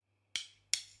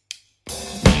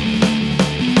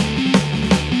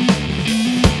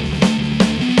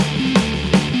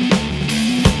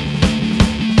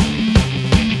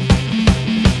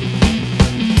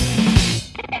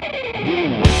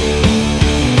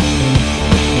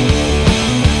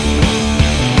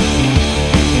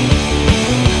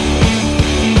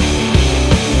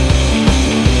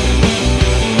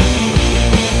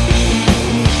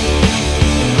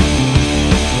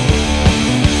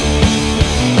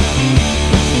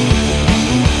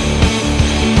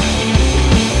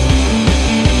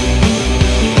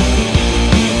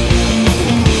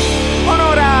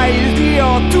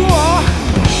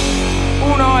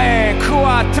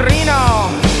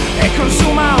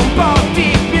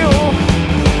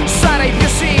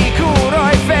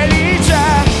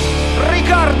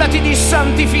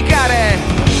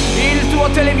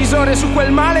l'infusore su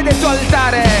quel maledetto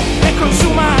altare e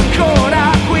consuma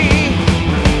ancora qui,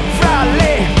 fra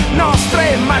le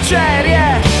nostre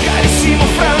macerie. Carissimo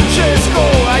Francesco,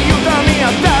 aiutami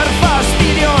a dar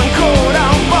fastidio ancora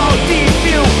un po' di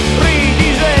più,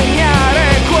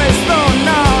 ridisegnare questo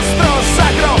nostro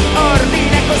sacro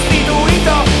ordine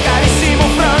costituito. Carissimo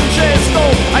Francesco,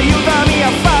 aiutami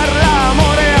a far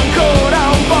l'amore ancora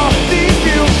un po' di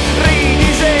più,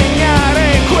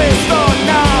 ridisegnare questo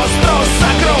nostro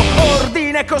sacro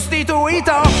ordine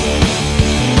costituito.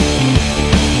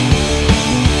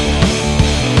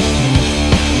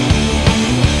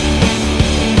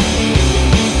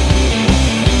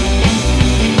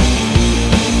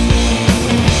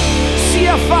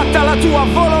 Fatta la tua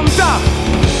volontà,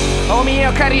 oh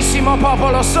mio carissimo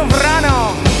popolo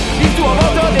sovrano. Il tuo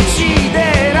voto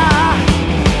deciderà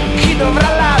chi dovrà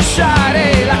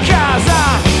lasciare la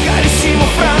casa. Carissimo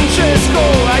Francesco,